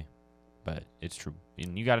 Green Bay, but it's true,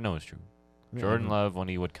 and you got to know it's true. Jordan Love, when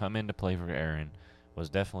he would come in to play for Aaron, was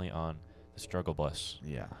definitely on the struggle bus,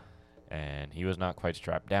 Yeah. and he was not quite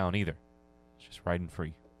strapped down either. Just riding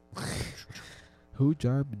free. Who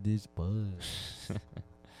driving this bus?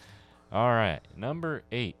 All right, number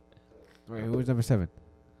 8. Wait, who was number 7?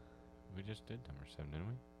 We just did number 7, didn't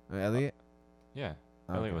we? Elliott? Yeah,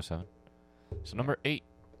 Elliott was 7. So number 8,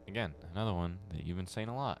 again, another one that you've been saying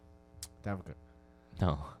a lot. Dalvin.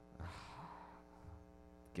 No,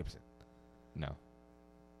 Gibson. no.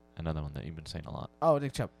 Another one that you've been saying a lot. Oh,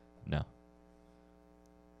 Nick Chubb. No,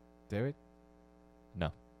 David?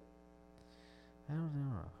 no. I don't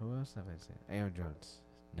know. Who else have I said? Aaron Jones.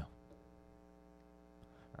 No.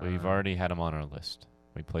 We've already had him on our list.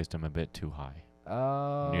 We placed him a bit too high.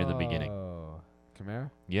 Near the beginning.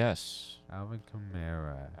 Kamara? Yes. Alvin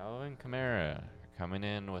Kamara. Alvin Kamara coming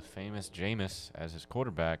in with famous Jameis as his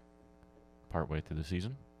quarterback partway through the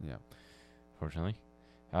season, Yeah. fortunately.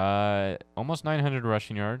 Almost 900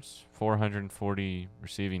 rushing yards, 440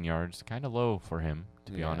 receiving yards. Kind of low for him,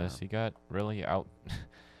 to be Yeah. honest. He got really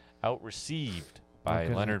out-received by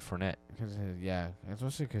 'cause Leonard Fournette. Because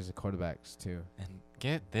especially because the quarterbacks too. And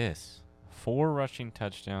get this, 4 rushing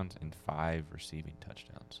touchdowns and 5 receiving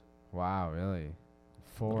touchdowns. Wow, really?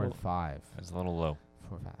 4 and 5. That's a little low.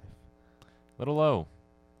 4 5. Little low.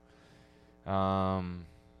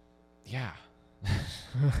 Yeah.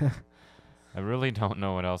 I really don't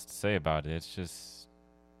know what else to say about it. It's just,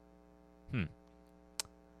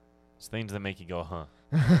 it's things that make you go, huh?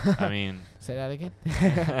 I mean, Say that again.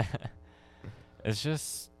 it's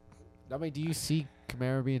just, I mean, do you see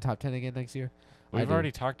Kamara being top 10 again next year? we've do.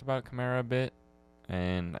 already talked about Kamara a bit,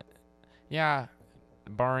 and yeah,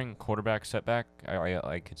 barring quarterback setback,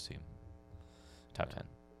 I could see him top 10.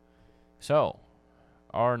 So,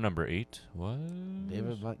 our number 8 was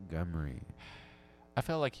David Montgomery. I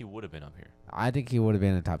felt like he would have been up here. I think he would have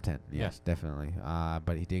been in the top 10. Yeah. Yes, definitely.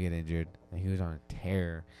 But he did get injured, and he was on a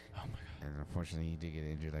tear. Oh my god. And unfortunately, he did get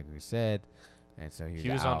injured, like we said. And so He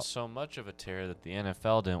was out. on so much of a tear that the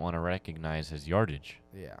NFL didn't want to recognize his yardage.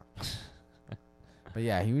 Yeah. But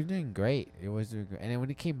yeah, he was doing great. It was doing great. And then when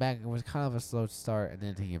he came back, it was kind of a slow start, and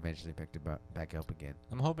then he eventually picked it back up again.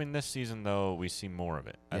 I'm hoping this season, though, we see more of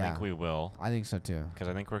it. I Yeah. think we will, I think so too. because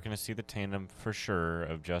I think we're going to see the tandem for sure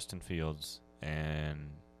of Justin Fields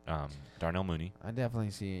and Darnell Mooney. I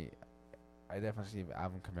definitely see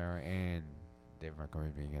Alvin Kamara and David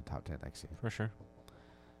Montgomery being in top 10 next year. For sure.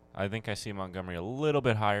 I think I see Montgomery a little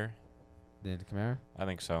bit higher. Then Kamara? I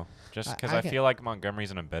think so. Just I- because I I can- feel like Montgomery's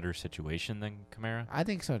in a better situation than Kamara. I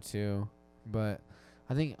think so too. But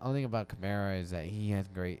I think the only thing about Kamara is that he has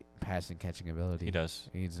great passing catching ability. He does.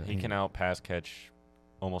 He can out pass catch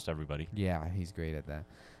almost everybody. Yeah, he's great at that.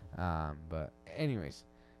 But anyways,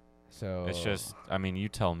 so It's just, I mean, you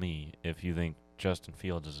tell me if you think Justin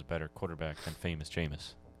Fields is a better quarterback than famous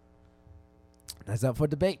Jameis. that's up for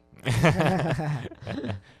debate.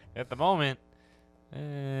 At the moment,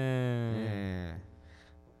 Yeah.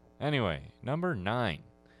 Anyway, number 9.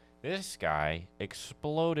 This guy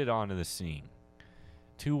exploded onto the scene.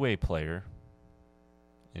 Two-way player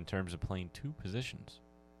in terms of playing two positions.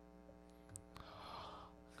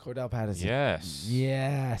 Cordell Patterson. Yes.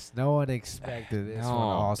 Yes. No one expected this one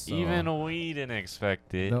also. Even we didn't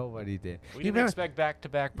expect it. Nobody did. We didn't expect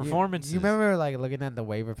back-to-back performances. You remember like looking at the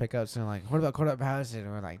waiver pickups and like, what about Cordell Patterson?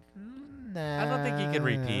 And we're like, nah. I don't think he could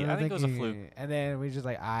repeat. I think it was a fluke. And then we just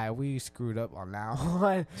like, we screwed up on that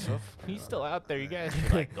one. So if he's still out there, you guys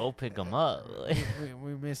can like go pick him up.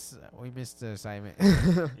 we missed the assignment.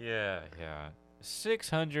 Yeah.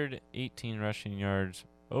 618 rushing yards,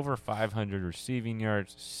 over 500 receiving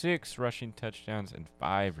yards, 6 rushing touchdowns, and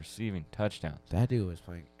 5 receiving touchdowns. That dude was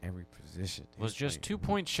playing every position. Was just 2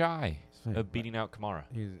 points shy of beating out Kamara.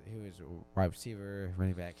 He was a wide receiver,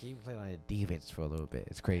 running back. He even played on the defense for a little bit.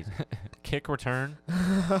 It's crazy. Kick return.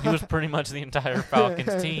 He was pretty much the entire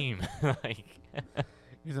Falcons team.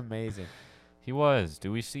 He's amazing. He was.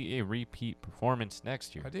 Do we see a repeat performance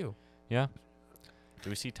next year? I do. Yeah. Do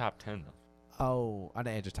we see top 10 though? Oh, on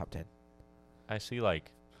the edge of top 10. I see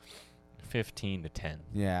like 15 to 10.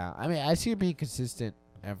 Yeah, I mean, I see him being consistent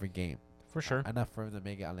every game. For sure. Enough for him to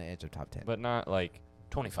make it on the edge of top 10. But not like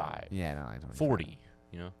 25. Yeah, not like 25. 40,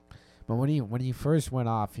 you know? But when he first went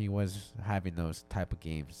off, he was having those type of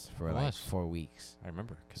games for like 4 weeks. I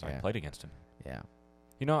remember because I played against him. Yeah.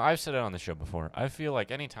 You know, I've said it on the show before. I feel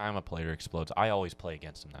like any time a player explodes, I always play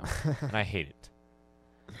against him now. And I hate it.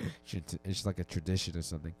 It's like a tradition or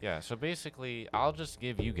something. Yeah, so basically, I'll just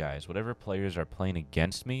give you guys whatever players are playing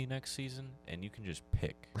against me next season, and you can just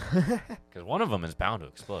pick. Because one of them is bound to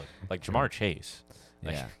explode. Like Jamar Chase.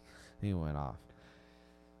 Like Yeah. He went off.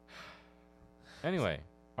 Anyway,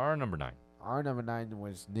 our number 9. Our number 9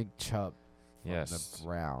 was Nick Chubb. Yes. The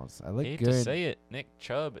Browns. I look hate good. to say it, Nick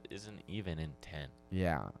Chubb isn't even in 10.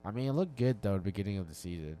 Yeah. I mean, it looked good, though, at the beginning of the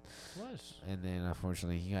season. It was. And then,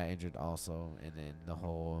 unfortunately, he got injured also. And then the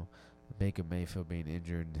whole Baker Mayfield being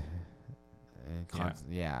injured. And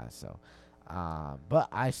so. But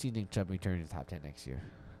I see Nick Chubb returning to top 10 next year.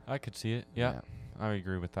 I could see it. Yeah. I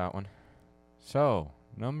agree with that one. So,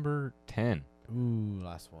 number 10. Ooh,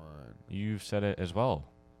 last one. You've said it as well.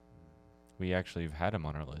 We actually have had him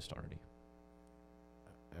on our list already.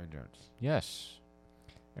 Aaron Jones. Yes.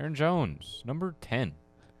 Aaron Jones, number 10.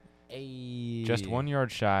 Hey. Just 1 yard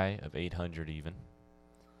shy of 800 even.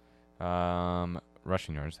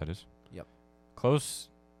 Rushing yards, that is. Yep. Close,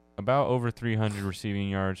 about over 300 receiving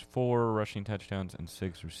yards, 4 rushing touchdowns, and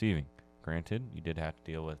 6 receiving. Granted, you did have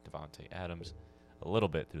to deal with Devontae Adams a little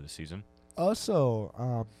bit through the season.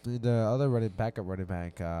 Also, the other backup running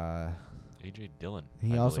back, A.J. Dillon.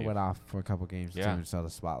 he I also believe. went off for a couple games too Yeah. and saw the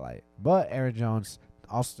spotlight. But Aaron Jones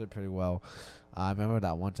also did pretty well. I remember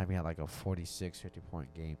that one time he had like a 46,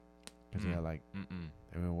 50-point game because he had like and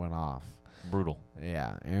it went off. Brutal.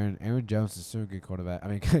 Yeah, Aaron Jones is still a good quarterback. I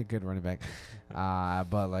mean, good running back.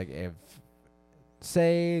 But like if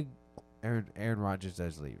say Aaron Rodgers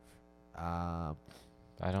does leave, I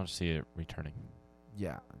don't see it returning.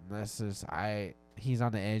 yeah, he's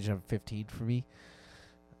on the edge of 15 for me.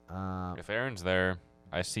 If Aaron's there,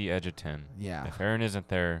 I see edge of 10. Yeah. If Aaron isn't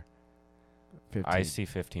there, 15. I see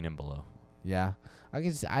 15 and below. Yeah, I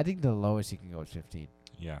think the lowest he can go is 15.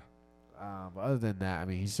 Yeah. But other than that, I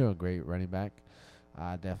mean, he's still a great running back.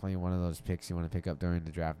 Definitely one of those picks you want to pick up during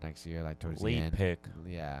the draft next year, like towards Late the end. pick.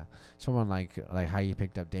 Yeah, someone like how you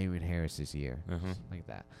picked up Damian Harris this year, like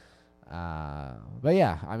that. But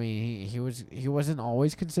yeah, I mean, he wasn't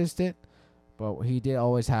always consistent, but he did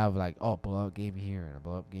always have like blow up game here and a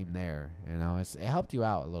blow up game there. You know, it helped you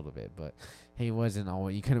out a little bit, but he wasn't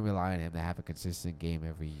always. You couldn't rely on him to have a consistent game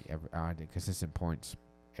every consistent points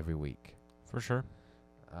every week. For sure.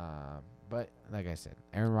 But like I said,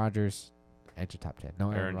 Aaron Rodgers, enter top 10.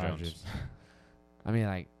 No Aaron Rodgers. Jones. I mean,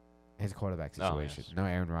 like his quarterback situation. yes. No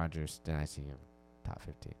Aaron Rodgers. Then I see him top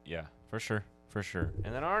 15. Yeah, for sure.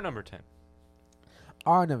 And then our number 10.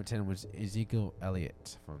 Our number 10 was Ezekiel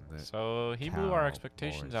Elliott from the. So he blew our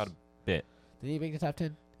expectations out a bit. Did he make the top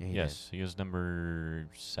 10? Yeah, Yes, he was number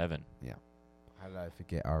 7. Yeah. How did I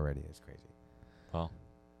forget already? It's crazy. Well,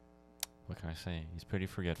 what can I say? He's pretty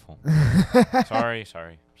forgetful. Sorry.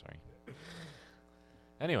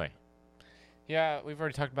 Anyway, yeah, we've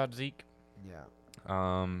already talked about Zeke.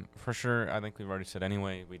 Yeah. For sure, I think we've already said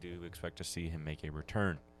anyway, we do expect to see him make a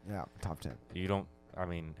return. Yeah, top 10.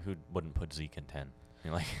 Who wouldn't put Zeke in 10?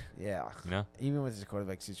 You're like, Yeah. you know? Even with his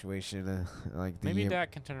quarterback situation, like the Maybe year,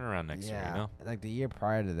 Dak can turn it around next year, you know? like the year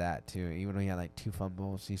prior to that too. Even though he had like 2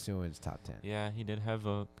 fumbles, he still was top 10. Yeah, he did have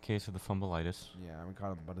a case of the fumbleitis. Yeah, we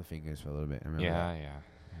called him Butterfingers for a little bit. I remember Yeah. that.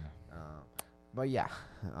 But yeah,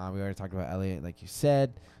 we already talked about Elliott, like you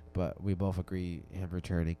said. but we both agree him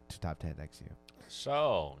returning to top 10 next year.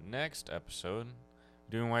 So, next episode,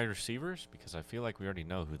 doing wide receivers because I feel like we already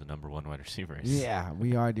know who the number 1 wide receiver is. Yeah,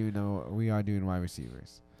 we are doing wide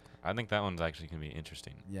receivers. I think that one's actually going to be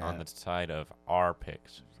interesting Yeah. on the side of our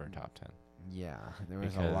picks for top 10. Yeah, there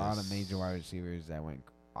was a lot of major wide receivers that went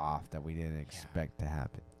off that we didn't expect to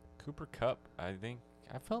happen. Cooper Kupp, I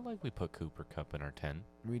felt like we put Cooper Kupp in our 10.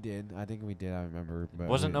 We did. I think we did. I remember. But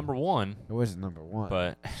Wasn't number 1. It wasn't number 1.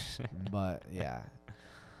 But but yeah.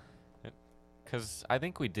 Because I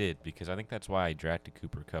think we did, because I think that's why I drafted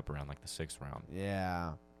Cooper Kupp around like the 6th round.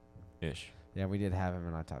 Yeah. Ish. Yeah, we did have him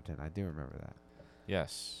in our top 10. I do remember that.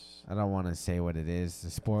 Yes. I don't want to say what it is to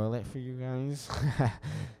spoil it for you guys.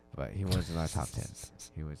 But he was in our top 10.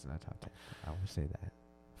 He was in our top 10. I will say that.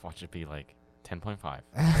 Watch it be like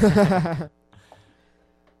 10.5.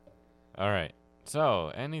 All right.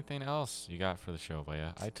 So, anything else you got for the show,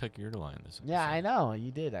 Vaya? I took your line this episode. Yeah, I know.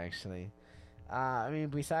 You did, actually. I mean,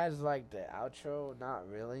 besides, like, the outro, not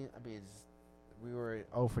really. I mean, we were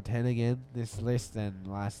 0 for 10 again. This list and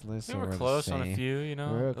last list. We were close on a few, you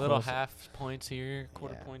know. We were little close. half points here,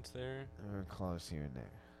 quarter points there. We were close here and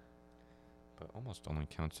there. But almost only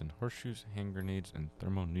counts in horseshoes, hand grenades, and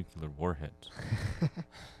thermonuclear warheads.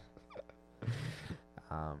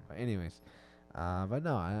 But anyways. But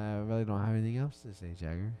no, I really don't have anything else to say,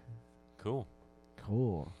 Jagger. Cool.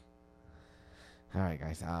 All right,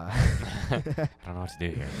 guys. I don't know what to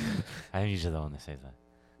do here. I'm usually the one that says that.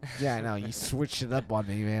 Yeah, I know. You switched it up on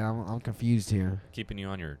me, man. I'm confused here. Keeping you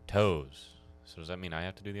on your toes. So does that mean I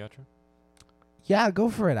have to do the outro? Yeah, go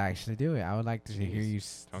for it, actually. Do it. I would like to hear you.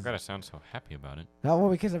 Don't gotta sound so happy about it. No, well,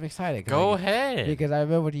 because I'm excited. Go ahead. Because I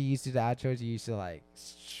remember when you used to do the outros, you used to, like,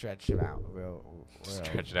 stretch them out real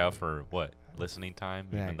Stretch it out for what? Listening time?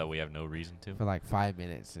 Yeah. Even though we have no reason to? for like 5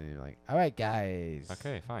 minutes. And you're like, all right, guys.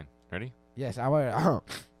 Okay, fine. Ready? Yes, I want to.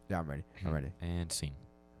 Yeah, I'm ready. And scene.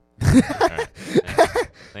 Alright.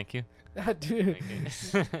 Thank you. Dude.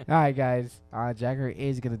 Thank you. All right, guys. Jagger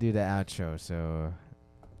is going to do the outro. So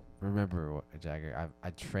remember, Jagger, I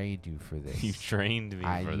trained you for this. You trained me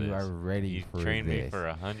for this. You are ready You for this. trained me for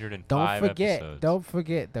 105 Don't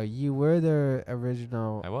forget, though. You were the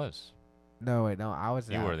original. I was. No, wait, no. I was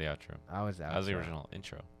You were the outro. I was the That was the original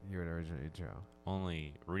intro. You were the original intro.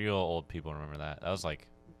 Only real old people remember that. That was like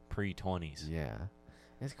pre-20s. Yeah.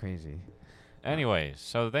 It's crazy. Anyways,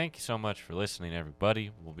 so thank you so much for listening, everybody.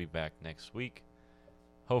 We'll be back next week.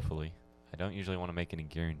 Hopefully. I don't usually want to make any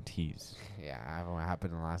guarantees. Yeah, I haven't what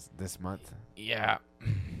happened this month. Yeah.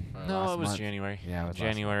 No, it was January. Yeah, it was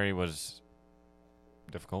January was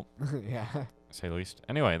difficult, yeah. to say the least.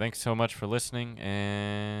 Anyway, thanks so much for listening,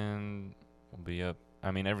 and we'll be up.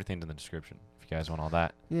 I mean, everything's in the description if you guys want all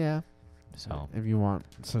that. Yeah. So if you want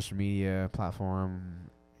social media platform,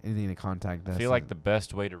 anything to contact us. I feel like the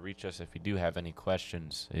best way to reach us if you do have any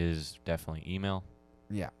questions is definitely email.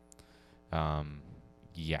 Yeah.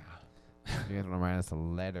 Yeah. If you guys want to write us a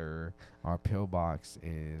letter, our PO box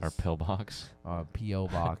is. Our pillbox. Our PO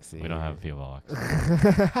box is. We don't have a PO box.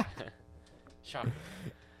 Shocking.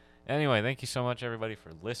 Anyway, thank you so much, everybody,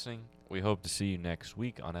 for listening. We hope to see you next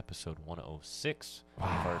week on episode 106 of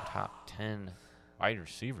our top 10 wide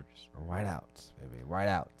receivers. Whiteouts, baby.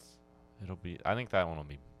 Whiteouts. I think that one will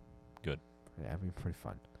be good. Yeah, it'll be pretty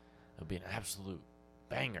fun. It'll be an absolute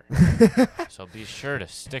banger. So be sure to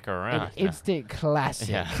stick around. An instant classic.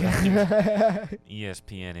 Yeah.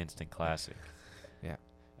 ESPN Instant Classic. Yeah.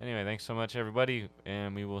 Anyway, thanks so much, everybody,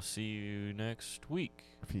 and we will see you next week.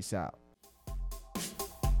 Peace out.